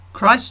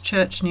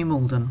Christchurch, New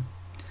Malden,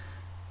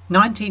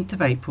 19th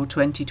of April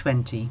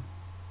 2020.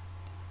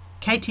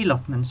 Katie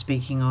Loughman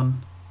speaking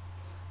on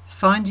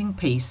Finding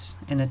Peace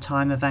in a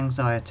Time of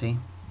Anxiety.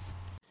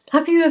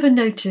 Have you ever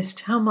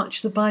noticed how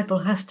much the Bible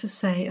has to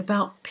say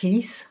about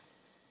peace?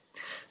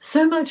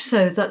 So much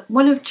so that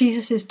one of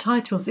Jesus'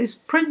 titles is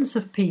Prince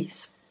of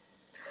Peace.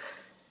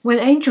 When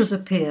angels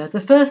appear, the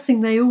first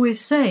thing they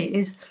always say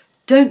is,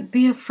 "Don't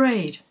be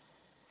afraid."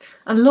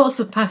 And lots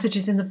of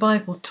passages in the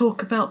Bible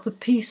talk about the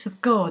peace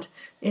of God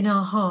in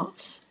our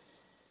hearts.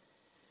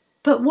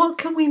 But what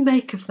can we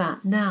make of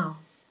that now?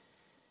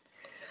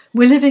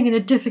 We're living in a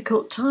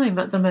difficult time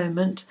at the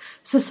moment.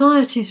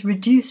 Society's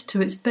reduced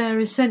to its bare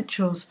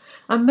essentials,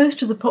 and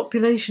most of the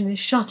population is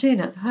shut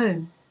in at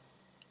home.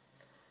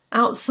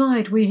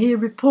 Outside, we hear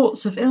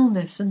reports of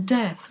illness and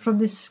death from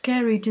this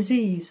scary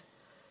disease.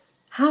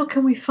 How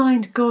can we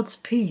find God's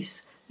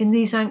peace in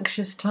these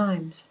anxious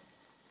times?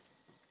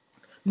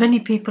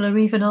 Many people are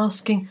even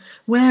asking,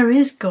 where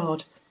is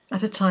God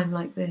at a time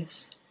like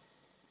this?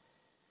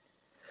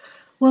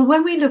 Well,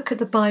 when we look at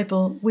the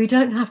Bible, we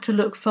don't have to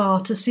look far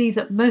to see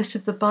that most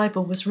of the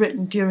Bible was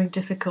written during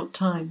difficult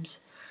times.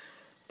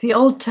 The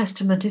Old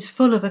Testament is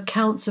full of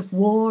accounts of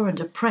war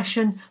and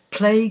oppression,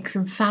 plagues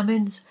and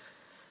famines.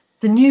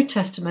 The New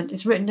Testament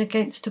is written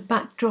against a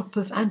backdrop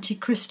of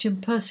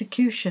anti-Christian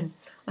persecution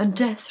and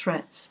death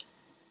threats.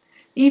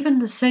 Even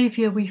the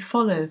Saviour we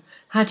follow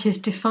had his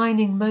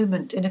defining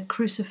moment in a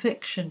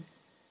crucifixion.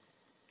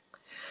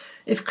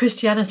 If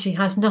Christianity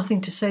has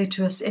nothing to say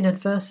to us in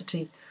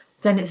adversity,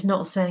 then it's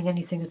not saying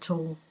anything at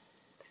all.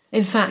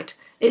 In fact,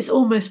 it's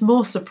almost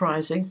more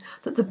surprising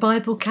that the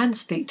Bible can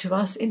speak to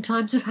us in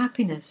times of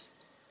happiness.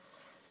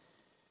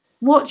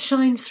 What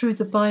shines through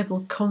the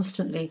Bible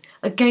constantly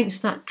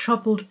against that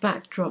troubled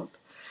backdrop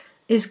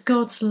is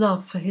God's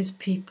love for his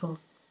people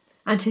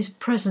and his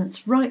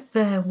presence right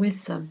there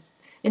with them,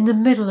 in the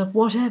middle of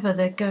whatever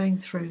they're going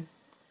through.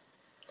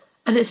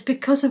 And it's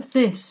because of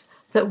this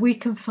that we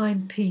can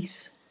find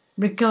peace,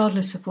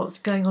 regardless of what's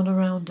going on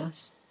around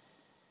us.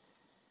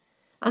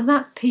 And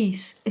that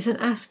peace is an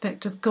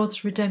aspect of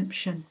God's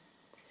redemption,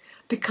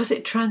 because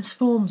it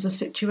transforms a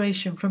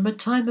situation from a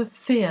time of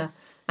fear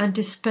and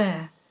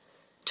despair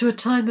to a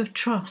time of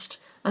trust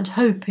and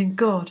hope in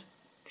God.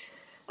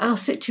 Our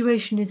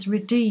situation is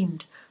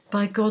redeemed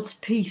by God's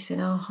peace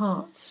in our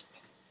hearts.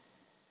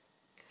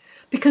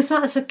 Because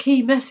that's a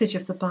key message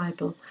of the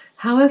Bible.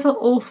 However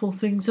awful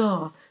things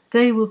are,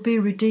 they will be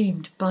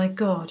redeemed by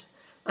God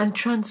and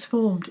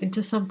transformed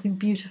into something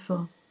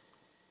beautiful.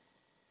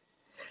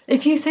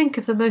 If you think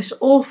of the most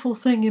awful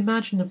thing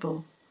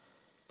imaginable,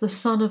 the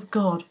Son of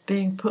God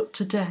being put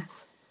to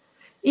death,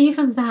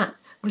 even that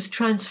was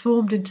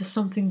transformed into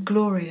something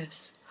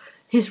glorious,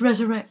 his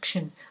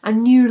resurrection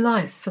and new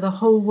life for the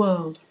whole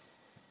world.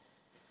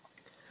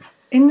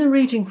 In the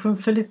reading from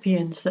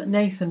Philippians that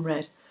Nathan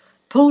read,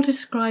 Paul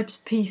describes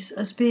peace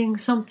as being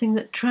something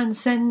that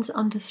transcends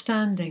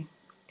understanding.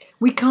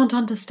 We can't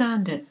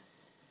understand it.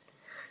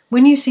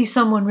 When you see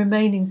someone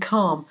remaining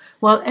calm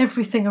while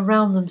everything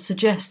around them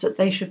suggests that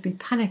they should be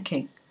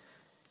panicking,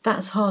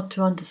 that's hard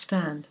to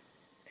understand.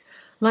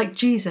 Like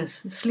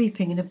Jesus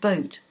sleeping in a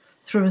boat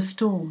through a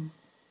storm.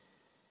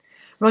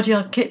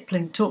 Rudyard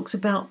Kipling talks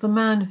about the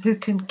man who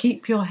can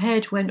keep your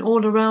head when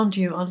all around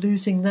you are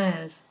losing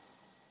theirs.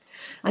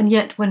 And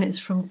yet when it's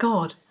from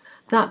God,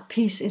 that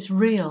peace is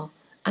real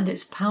and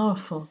it's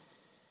powerful.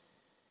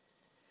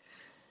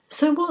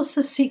 So what's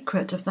the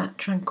secret of that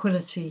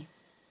tranquility?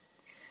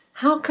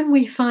 How can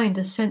we find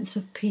a sense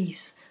of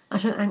peace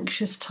at an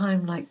anxious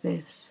time like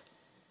this?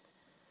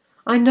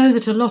 I know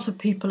that a lot of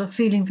people are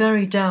feeling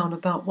very down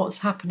about what's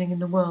happening in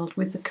the world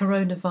with the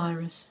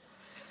coronavirus.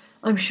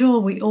 I'm sure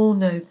we all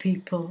know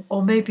people,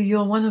 or maybe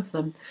you're one of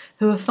them,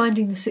 who are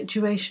finding the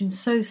situation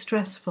so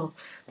stressful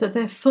that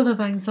they're full of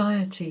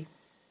anxiety.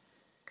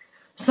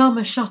 Some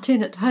are shut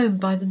in at home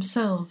by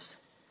themselves.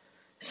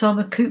 Some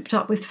are cooped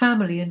up with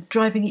family and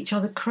driving each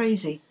other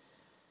crazy.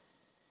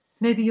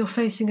 Maybe you're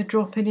facing a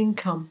drop in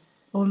income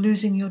or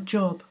losing your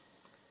job.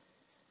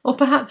 Or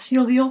perhaps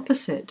you're the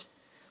opposite,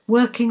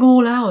 working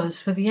all hours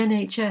for the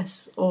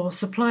NHS or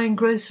supplying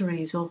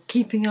groceries or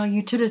keeping our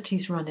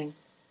utilities running.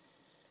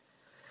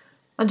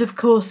 And of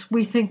course,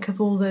 we think of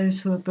all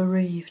those who are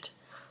bereaved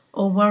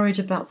or worried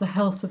about the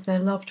health of their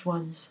loved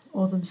ones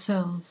or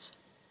themselves.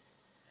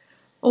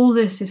 All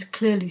this is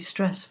clearly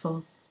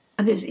stressful,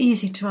 and it's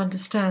easy to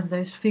understand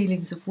those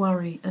feelings of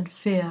worry and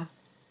fear.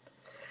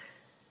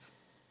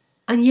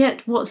 And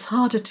yet what's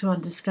harder to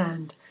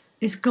understand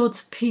is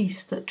God's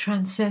peace that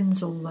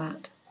transcends all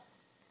that.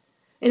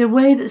 In a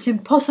way that's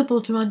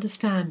impossible to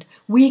understand,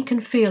 we can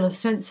feel a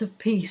sense of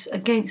peace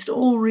against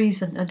all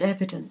reason and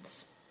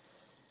evidence.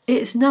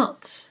 It's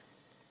nuts.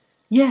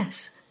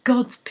 Yes,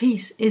 God's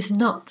peace is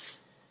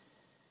nuts,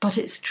 but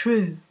it's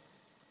true.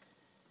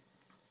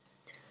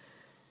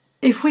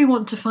 If we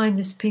want to find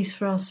this peace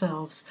for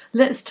ourselves,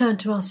 let's turn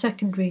to our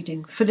second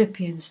reading,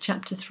 Philippians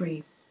chapter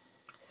 3.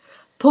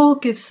 Paul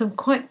gives some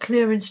quite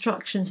clear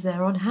instructions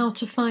there on how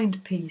to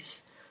find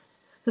peace.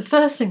 The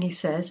first thing he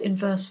says in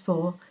verse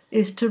 4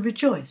 is to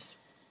rejoice.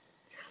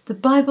 The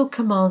Bible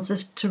commands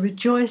us to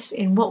rejoice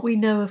in what we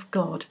know of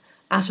God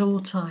at all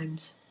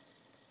times.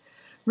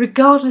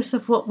 Regardless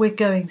of what we're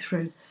going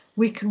through,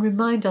 we can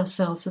remind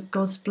ourselves of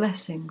God's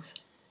blessings.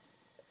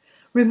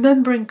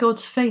 Remembering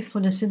God's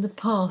faithfulness in the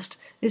past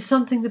is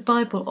something the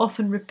Bible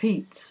often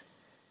repeats,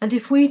 and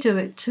if we do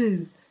it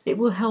too, it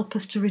will help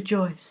us to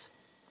rejoice.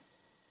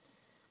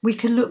 We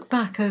can look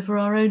back over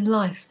our own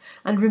life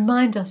and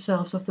remind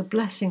ourselves of the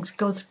blessings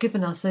God's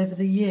given us over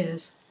the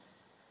years,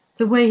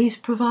 the way He's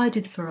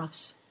provided for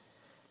us,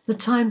 the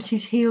times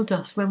He's healed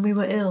us when we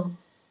were ill,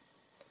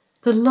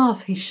 the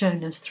love He's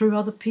shown us through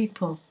other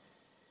people,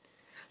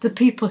 the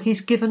people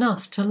He's given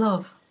us to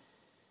love.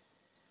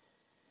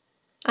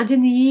 And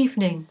in the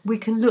evening, we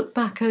can look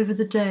back over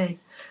the day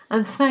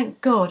and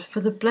thank God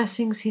for the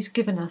blessings He's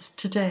given us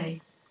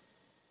today.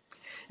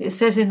 It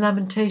says in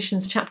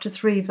Lamentations chapter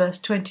 3 verse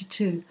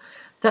 22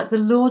 that the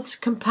Lord's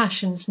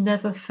compassions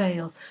never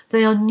fail.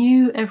 They are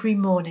new every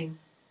morning.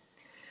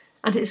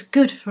 And it's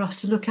good for us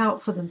to look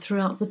out for them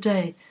throughout the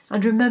day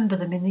and remember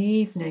them in the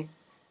evening.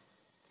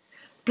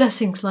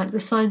 Blessings like the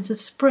signs of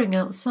spring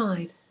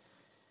outside,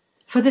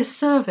 for this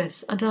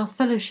service and our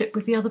fellowship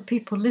with the other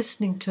people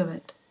listening to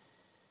it.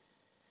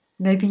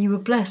 Maybe you were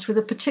blessed with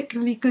a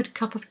particularly good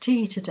cup of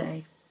tea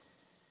today.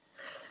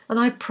 And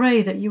I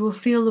pray that you will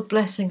feel the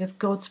blessing of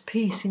God's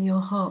peace in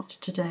your heart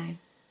today.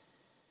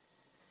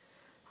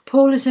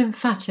 Paul is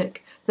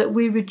emphatic that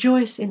we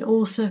rejoice in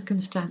all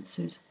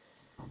circumstances.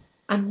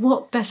 And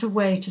what better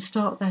way to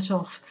start that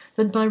off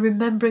than by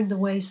remembering the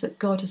ways that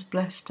God has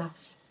blessed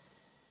us?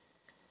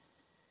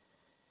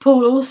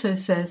 Paul also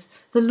says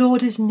the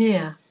Lord is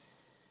near.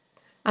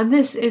 And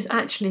this is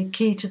actually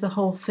key to the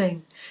whole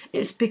thing.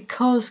 It's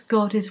because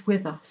God is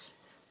with us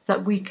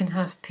that we can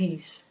have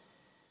peace.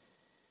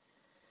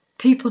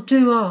 People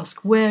do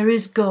ask, where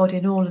is God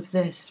in all of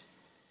this?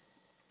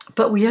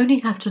 But we only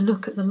have to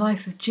look at the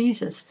life of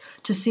Jesus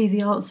to see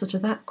the answer to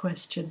that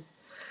question.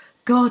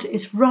 God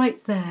is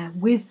right there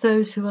with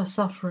those who are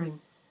suffering.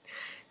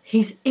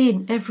 He's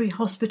in every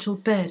hospital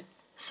bed,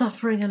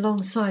 suffering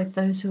alongside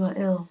those who are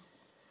ill.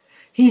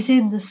 He's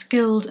in the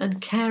skilled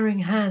and caring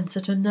hands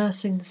that are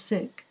nursing the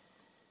sick.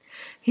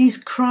 He's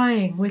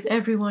crying with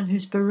everyone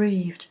who's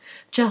bereaved,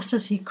 just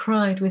as he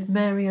cried with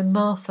Mary and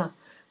Martha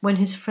when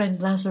his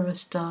friend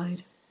Lazarus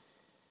died.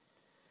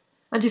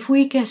 And if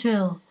we get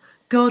ill,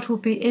 God will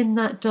be in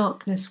that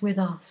darkness with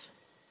us,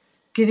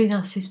 giving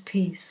us His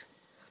peace,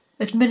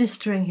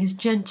 administering His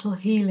gentle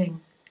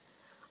healing,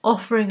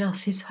 offering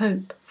us His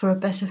hope for a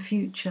better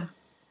future,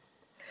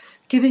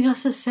 giving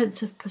us a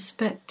sense of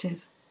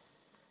perspective.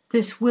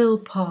 This will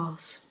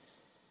pass.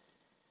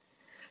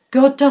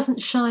 God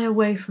doesn't shy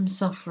away from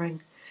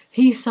suffering.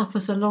 He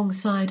suffers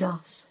alongside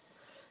us.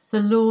 The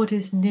Lord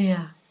is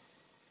near.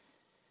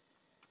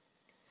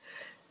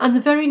 And the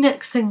very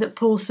next thing that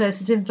Paul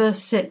says is in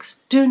verse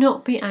 6, do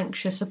not be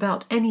anxious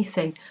about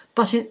anything,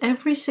 but in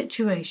every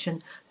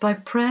situation, by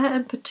prayer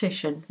and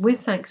petition,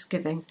 with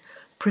thanksgiving,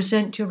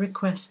 present your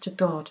requests to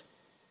God.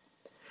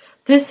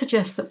 This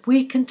suggests that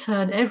we can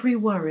turn every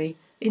worry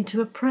into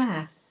a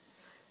prayer.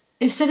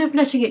 Instead of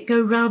letting it go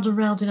round and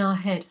round in our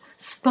head,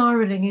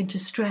 spiralling into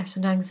stress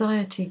and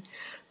anxiety,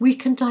 we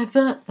can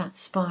divert that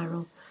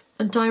spiral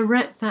and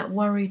direct that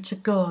worry to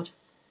God,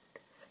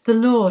 the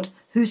Lord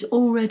who's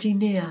already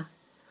near,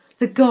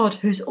 the God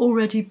who's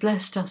already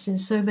blessed us in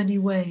so many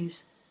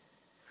ways.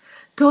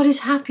 God is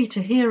happy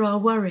to hear our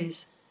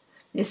worries.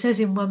 It says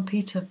in 1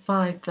 Peter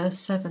 5 verse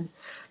 7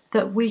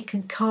 that we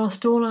can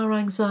cast all our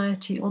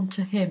anxiety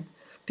onto Him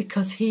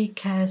because He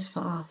cares for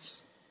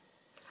us.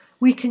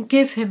 We can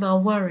give Him our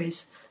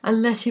worries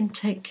and let Him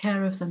take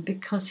care of them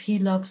because He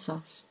loves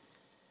us.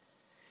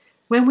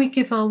 When we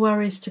give our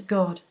worries to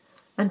God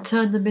and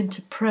turn them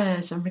into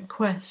prayers and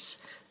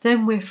requests,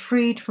 then we're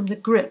freed from the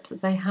grip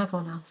that they have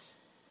on us.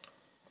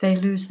 They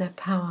lose their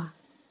power.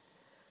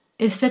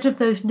 Instead of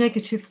those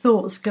negative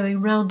thoughts going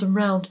round and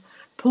round,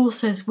 Paul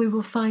says we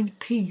will find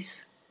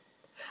peace.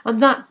 And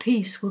that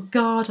peace will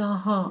guard our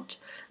heart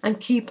and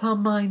keep our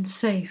mind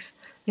safe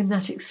in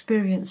that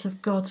experience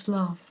of God's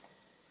love.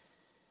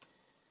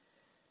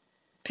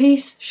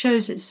 Peace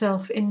shows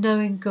itself in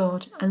knowing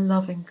God and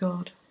loving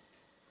God.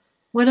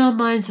 When our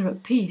minds are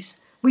at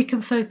peace, we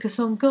can focus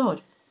on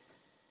God.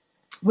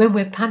 When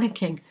we're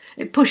panicking,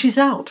 it pushes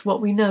out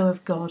what we know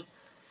of God.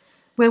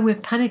 When we're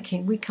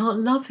panicking, we can't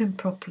love Him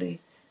properly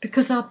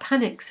because our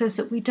panic says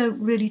that we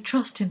don't really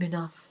trust Him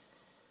enough.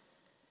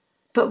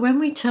 But when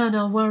we turn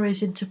our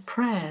worries into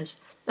prayers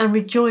and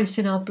rejoice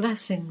in our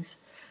blessings,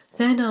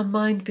 then our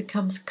mind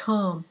becomes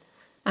calm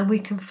and we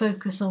can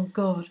focus on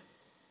God.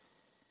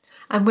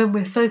 And when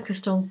we're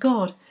focused on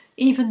God,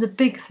 even the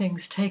big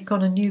things take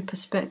on a new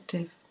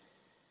perspective.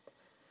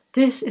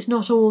 This is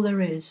not all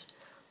there is.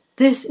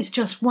 This is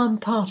just one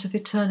part of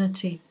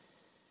eternity.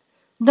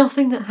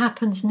 Nothing that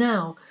happens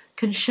now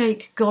can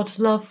shake God's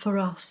love for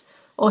us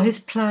or His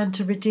plan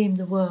to redeem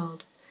the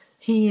world.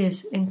 He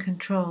is in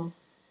control.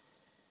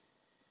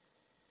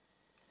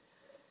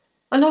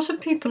 A lot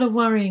of people are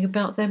worrying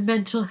about their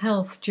mental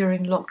health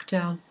during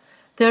lockdown.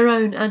 their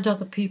own and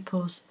other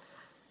people's.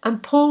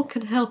 And Paul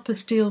can help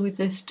us deal with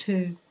this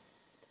too.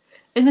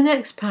 In the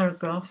next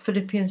paragraph,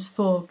 Philippians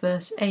 4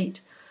 verse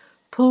 8,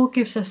 Paul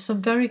gives us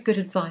some very good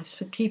advice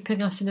for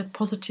keeping us in a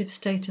positive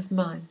state of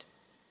mind.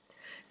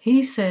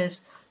 He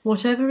says,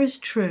 whatever is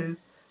true,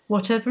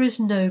 whatever is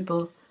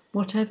noble,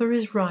 whatever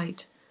is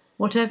right,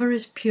 whatever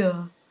is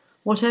pure,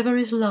 whatever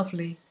is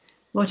lovely,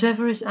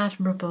 whatever is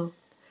admirable,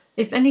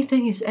 if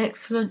anything is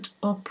excellent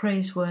or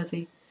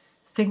praiseworthy,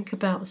 think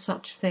about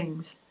such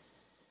things.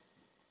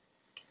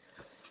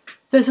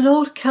 There's an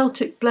old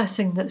Celtic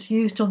blessing that's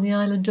used on the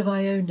island of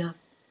Iona.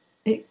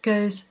 It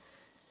goes,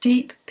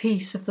 deep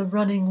peace of the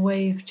running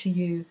wave to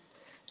you,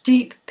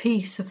 deep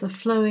peace of the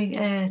flowing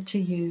air to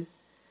you,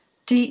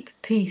 deep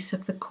peace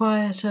of the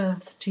quiet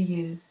earth to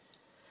you,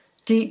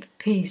 deep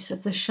peace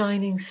of the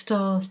shining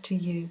stars to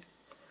you,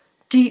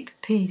 deep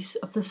peace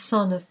of the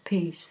Son of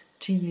Peace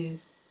to you.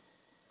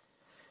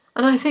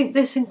 And I think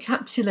this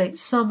encapsulates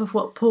some of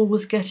what Paul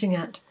was getting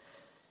at.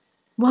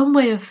 One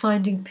way of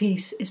finding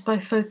peace is by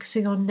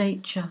focusing on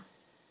nature.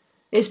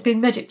 It's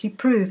been medically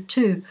proved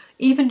too.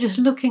 Even just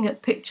looking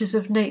at pictures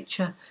of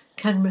nature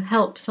can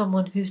help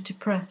someone who's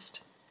depressed.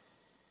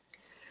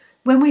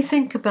 When we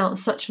think about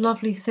such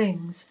lovely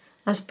things,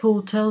 as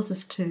Paul tells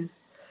us to,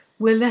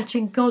 we're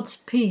letting God's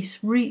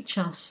peace reach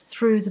us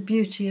through the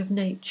beauty of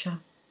nature.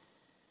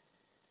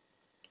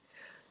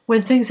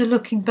 When things are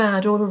looking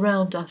bad all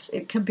around us,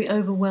 it can be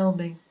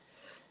overwhelming,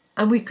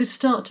 and we could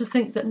start to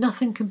think that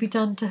nothing can be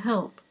done to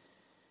help.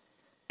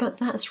 But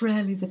that's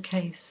rarely the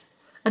case,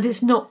 and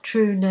it's not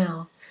true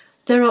now.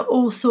 There are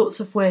all sorts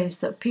of ways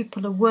that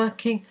people are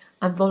working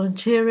and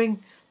volunteering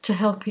to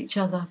help each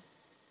other.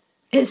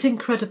 It's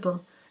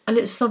incredible, and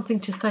it's something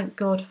to thank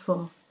God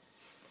for.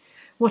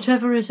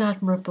 Whatever is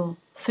admirable,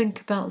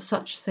 think about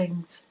such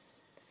things.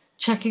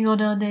 Checking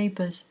on our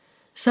neighbours,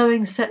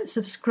 sewing sets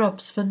of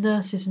scrubs for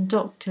nurses and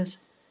doctors,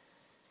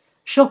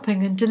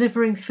 shopping and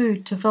delivering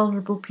food to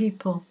vulnerable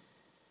people,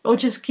 or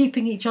just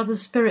keeping each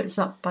other's spirits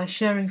up by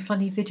sharing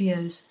funny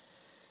videos.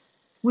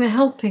 We're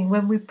helping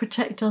when we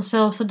protect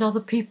ourselves and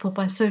other people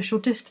by social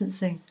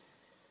distancing.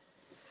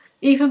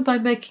 Even by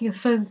making a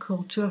phone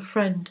call to a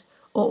friend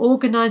or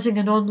organising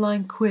an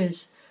online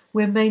quiz,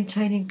 we're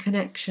maintaining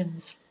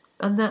connections,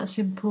 and that's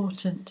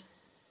important.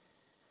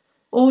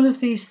 All of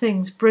these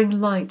things bring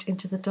light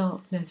into the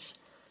darkness,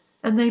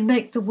 and they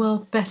make the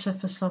world better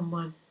for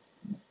someone.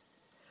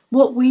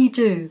 What we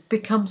do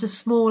becomes a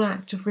small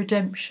act of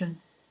redemption.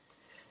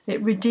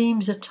 It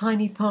redeems a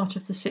tiny part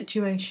of the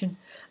situation,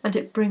 and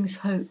it brings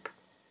hope.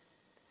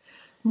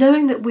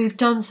 Knowing that we've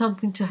done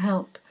something to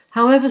help,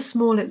 however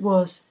small it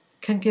was,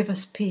 can give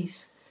us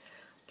peace,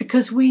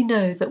 because we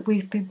know that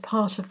we've been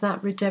part of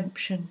that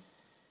redemption.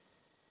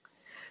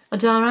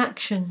 And our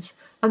actions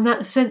and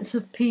that sense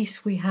of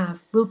peace we have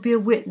will be a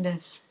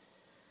witness.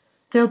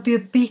 They'll be a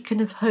beacon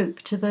of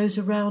hope to those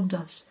around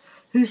us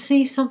who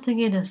see something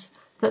in us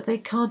that they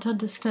can't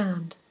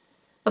understand,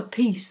 a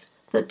peace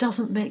that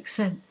doesn't make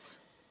sense.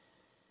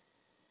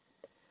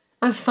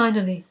 And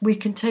finally, we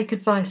can take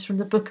advice from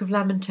the Book of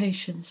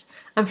Lamentations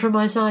and from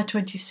Isaiah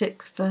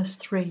 26 verse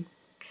 3.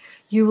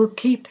 You will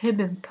keep him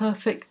in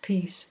perfect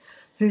peace,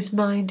 whose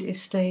mind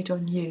is stayed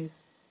on you.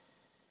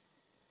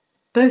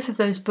 Both of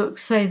those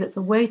books say that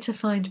the way to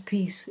find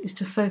peace is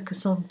to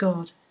focus on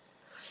God,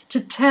 to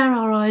tear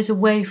our eyes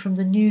away from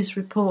the news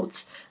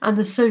reports and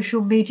the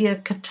social media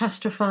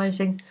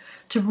catastrophizing,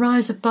 to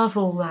rise above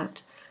all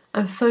that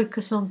and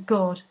focus on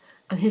God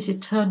and his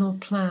eternal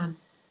plan,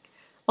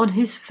 on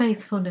his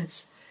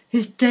faithfulness,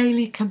 his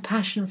daily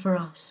compassion for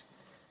us,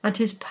 and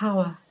his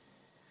power,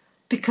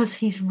 because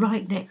he's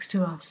right next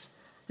to us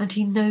and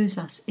he knows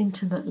us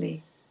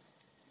intimately.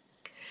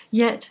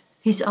 Yet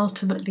he's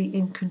ultimately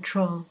in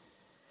control,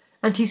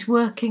 and he's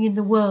working in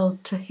the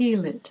world to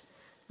heal it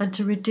and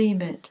to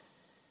redeem it.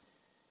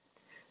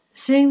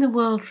 Seeing the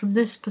world from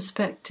this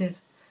perspective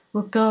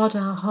will guard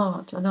our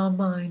heart and our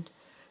mind,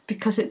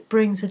 because it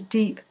brings a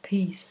deep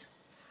peace,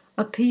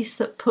 a peace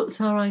that puts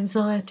our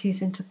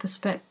anxieties into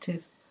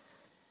perspective,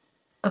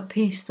 a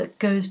peace that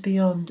goes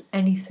beyond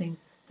anything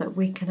that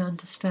we can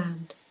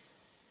understand.